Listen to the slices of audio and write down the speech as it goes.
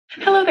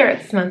Hello there,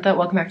 it's Samantha.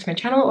 Welcome back to my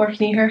channel, or if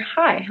you're new here,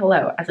 hi,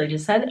 hello. As I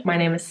just said, my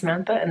name is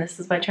Samantha and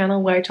this is my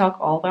channel where I talk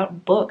all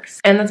about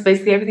books. And that's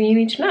basically everything you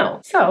need to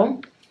know.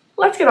 So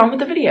let's get on with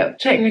the video.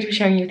 Today I'm going to be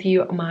sharing with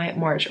you my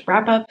March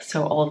wrap up.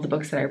 So all of the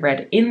books that I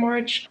read in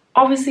March.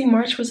 Obviously,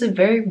 March was a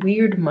very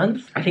weird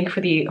month, I think, for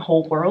the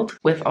whole world,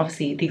 with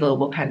obviously the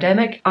global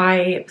pandemic.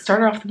 I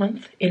started off the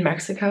month in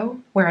Mexico,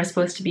 where I was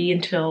supposed to be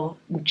until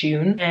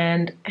June,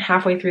 and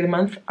halfway through the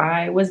month,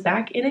 I was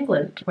back in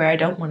England, where I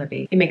don't want to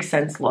be. It makes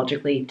sense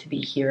logically to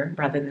be here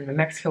rather than in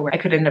Mexico, where I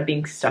could end up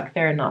being stuck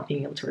there and not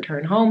being able to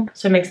return home.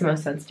 So it makes the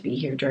most sense to be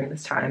here during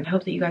this time. I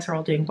hope that you guys are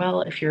all doing well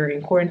if you're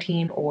in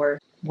quarantine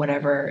or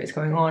whatever is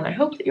going on. I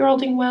hope that you're all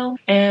doing well,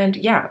 and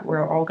yeah,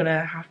 we're all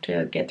gonna have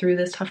to get through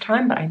this tough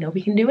time, but I know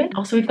we can do it.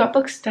 Also, we've got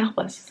books to help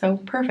us, so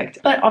perfect.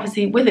 But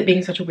obviously, with it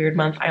being such a weird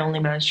month, I only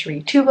managed to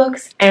read 2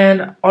 books,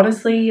 and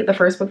honestly, the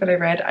first book that I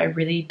read, I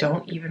really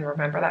don't even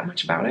remember that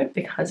much about it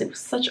because it was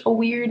such a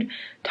weird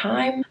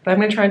time, but I'm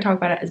gonna try and talk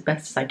about it as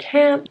best as I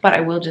can, but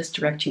I will just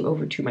direct you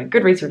over to my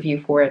Goodreads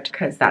review for it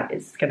because that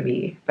is gonna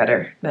be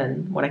better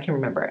than what I can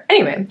remember.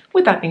 Anyway,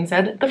 with that being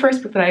said, the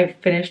first book that I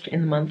finished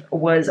in the month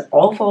was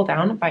All Fall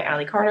Down by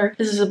Ali Carter.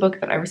 This is a book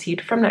that I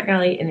received from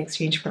NetGalley in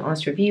exchange for an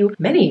honest review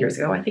many years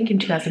ago, I think in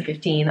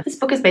 2015. This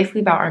book is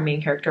basically about our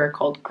main character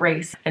called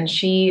Grace, and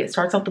she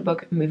starts off the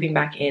book moving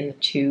back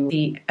into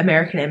the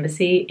American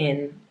embassy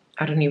in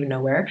I don't even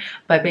know where,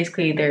 but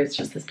basically there's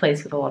just this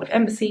place with a lot of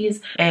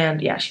embassies,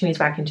 and yeah, she moves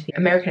back into the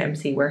American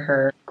embassy where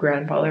her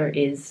grandfather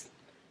is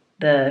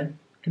the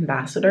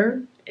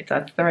ambassador, if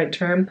that's the right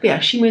term. But yeah,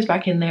 she moves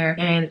back in there,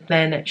 and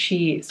then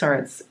she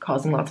starts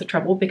causing lots of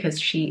trouble because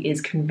she is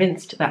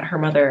convinced that her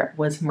mother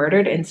was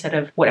murdered instead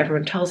of what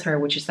everyone tells her,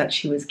 which is that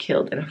she was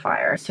killed in a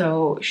fire.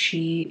 So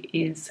she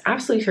is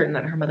absolutely certain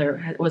that her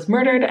mother was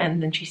murdered,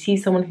 and then she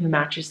sees someone who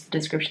matches the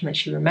description that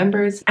she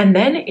remembers, and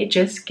then it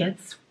just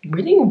gets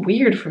really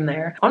weird from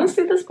there.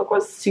 Honestly, this book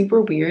was super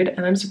weird,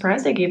 and I'm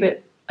surprised I gave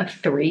it a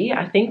 3.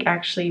 I think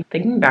actually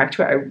thinking back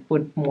to it, I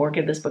would more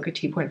give this book a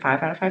 2.5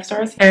 out of 5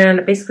 stars.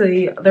 And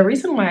basically the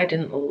reason why I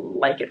didn't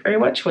like it very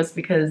much was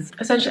because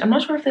essentially, I'm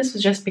not sure if this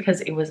was just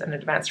because it was an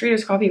advanced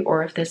reader's copy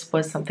or if this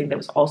was something that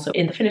was also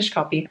in the finished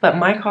copy, but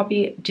my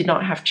copy did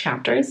not have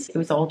chapters. It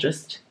was all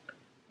just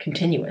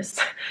continuous.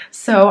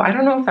 So I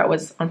don't know if that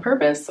was on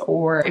purpose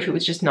or if it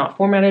was just not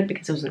formatted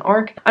because it was an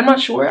arc. I'm not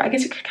sure. I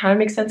guess it kind of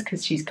makes sense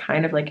because she's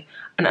kind of like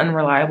an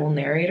unreliable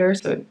narrator,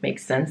 so it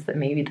makes sense that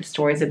maybe the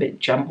story's a bit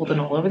jumbled and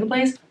all over the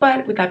place.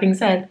 But with that being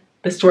said,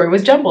 the story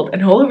was jumbled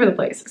and all over the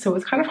place, so it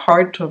was kind of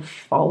hard to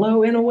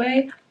follow in a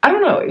way. I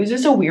don't know, it was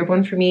just a weird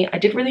one for me. I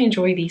did really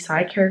enjoy the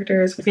side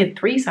characters. We had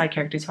 3 side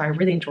characters who I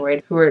really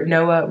enjoyed, who were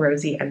Noah,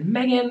 Rosie, and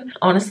Megan.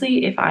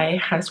 Honestly, if I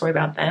had a story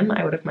about them,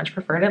 I would have much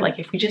preferred it. Like,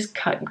 if we just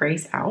cut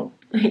Grace out,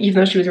 even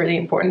though she was really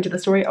important to the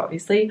story,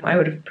 obviously, I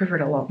would have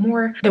preferred a lot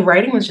more. The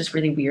writing was just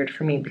really weird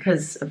for me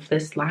because of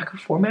this lack of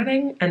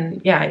formatting,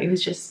 and yeah, it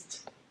was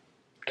just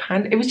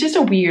it was just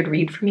a weird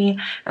read for me.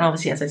 And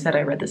obviously, as I said,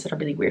 I read this at a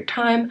really weird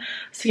time.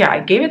 So yeah,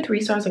 I gave it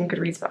 3 stars on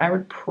Goodreads, but I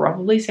would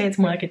probably say it's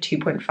more like a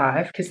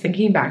 2.5 because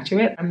thinking back to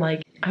it, I'm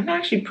like, I'm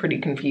actually pretty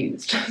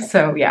confused.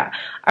 So yeah,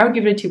 I would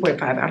give it a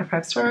 2.5 out of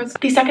 5 stars.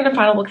 The second and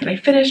final book that I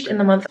finished in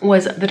the month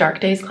was The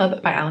Dark Days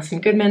Club by Alison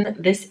Goodman.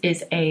 This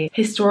is a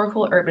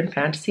historical urban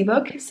fantasy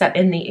book set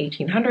in the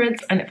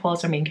 1800s, and it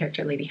follows our main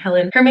character, Lady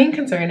Helen. Her main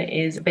concern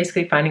is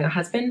basically finding a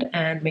husband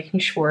and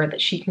making sure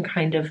that she can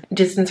kind of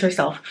distance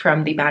herself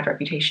from the bad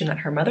reputation that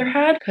her mother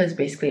had, because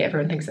basically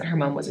everyone thinks that her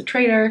mom was a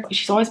traitor.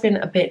 She's always been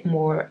a bit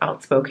more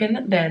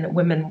outspoken than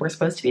women were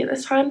supposed to be at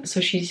this time, so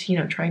she's, you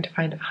know, trying to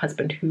find a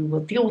husband who will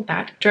deal with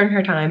that. During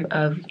her time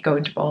of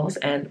going to balls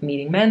and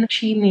meeting men,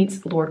 she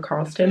meets Lord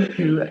Carlston,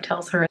 who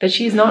tells her that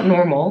she's not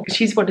normal.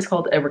 She's what is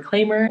called a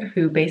reclaimer,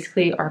 who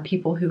basically are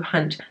people who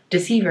hunt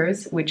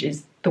deceivers, which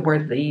is the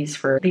word that they use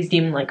for these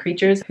demon-like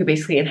creatures who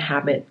basically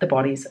inhabit the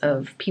bodies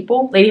of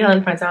people. Lady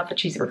Helen finds out that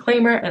she's a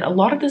reclaimer, and a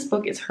lot of this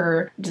book is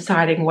her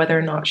deciding whether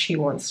or not she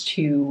wants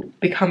to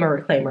become a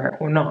reclaimer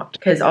or not,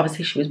 because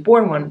obviously she was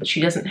born one, but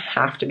she doesn't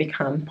have to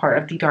become part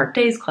of the Dark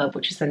Days Club,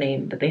 which is the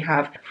name that they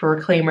have for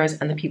reclaimers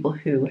and the people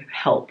who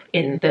help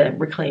in the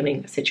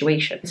reclaiming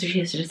situation. So she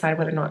has to decide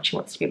whether or not she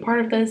wants to be a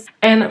part of this,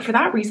 and for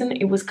that reason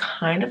it was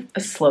kind of a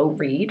slow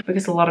read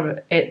because a lot of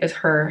it is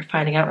her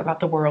finding out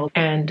about the world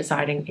and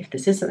deciding if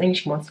this is something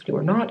she wants to do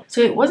or not. So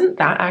it wasn't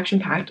that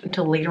action-packed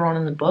until later on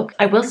in the book.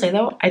 I will say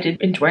though, I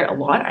did enjoy it a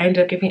lot. I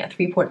ended up giving it a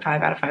 3.5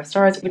 out of 5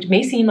 stars, which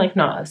may seem like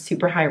not a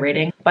super high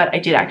rating, but I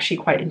did actually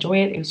quite enjoy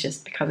it. It was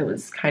just because it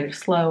was kind of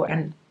slow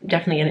and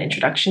definitely an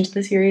introduction to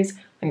the series.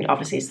 I mean,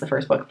 obviously it's the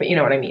first book, but you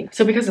know what I mean.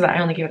 So because of that,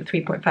 I only gave it a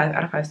 3.5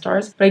 out of 5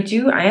 stars. But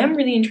I am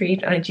really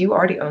intrigued, and I do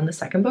already own the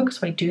second book,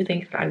 so I do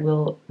think that I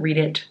will read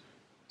it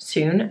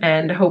soon,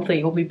 and hopefully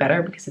it will be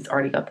better because it's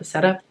already got the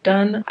setup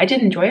done. I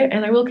did enjoy it,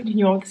 and I will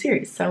continue on with the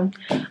series, so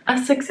a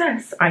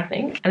success, I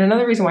think. And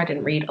another reason why I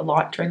didn't read a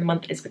lot during the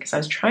month is because I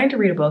was trying to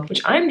read a book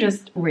which I'm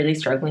just really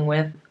struggling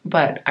with,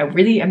 but I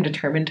really am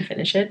determined to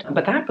finish it.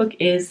 But that book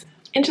is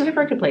Into the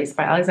Crooked Place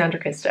by Alexandra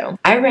Christo.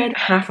 I read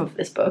half of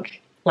this book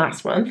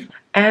last month,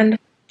 and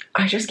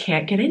I just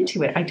can't get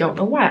into it. I don't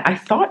know why. I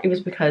thought it was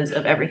because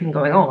of everything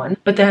going on,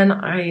 but then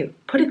I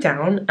put it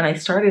down and I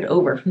started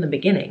over from the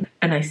beginning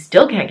and I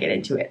still can't get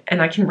into it.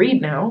 And I can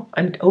read now.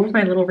 I'm over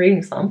my little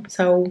reading slump,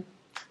 so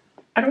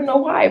I don't know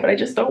why, but I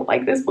just don't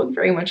like this book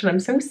very much, and I'm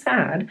so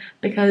sad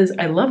because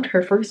I loved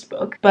her first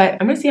book, but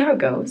I'm gonna see how it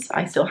goes.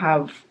 I still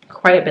have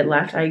quite a bit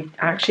left. I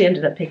actually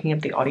ended up picking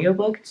up the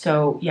audiobook,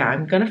 so yeah,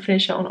 I'm gonna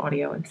finish it on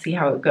audio and see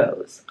how it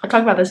goes. I'll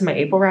talk about this in my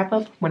April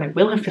wrap-up when I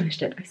will have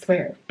finished it, I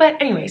swear.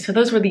 But anyway, so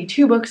those were the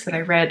 2 books that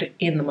I read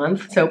in the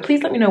month, so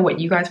please let me know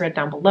what you guys read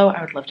down below. I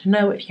would love to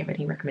know if you have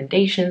any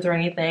recommendations or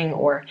anything,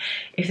 or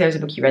if there's a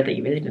book you read that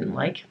you really didn't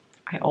like.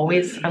 I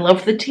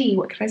love the tea,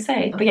 what can I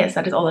say? But yes,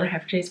 that is all that I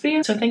have for today's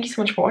video. So thank you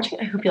so much for watching.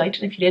 I hope you liked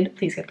it. If you did,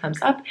 please give a thumbs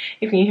up.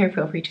 If you're new here,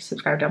 feel free to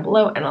subscribe down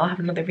below, and I'll have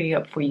another video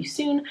up for you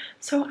soon.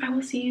 So I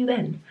will see you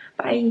then.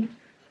 Bye.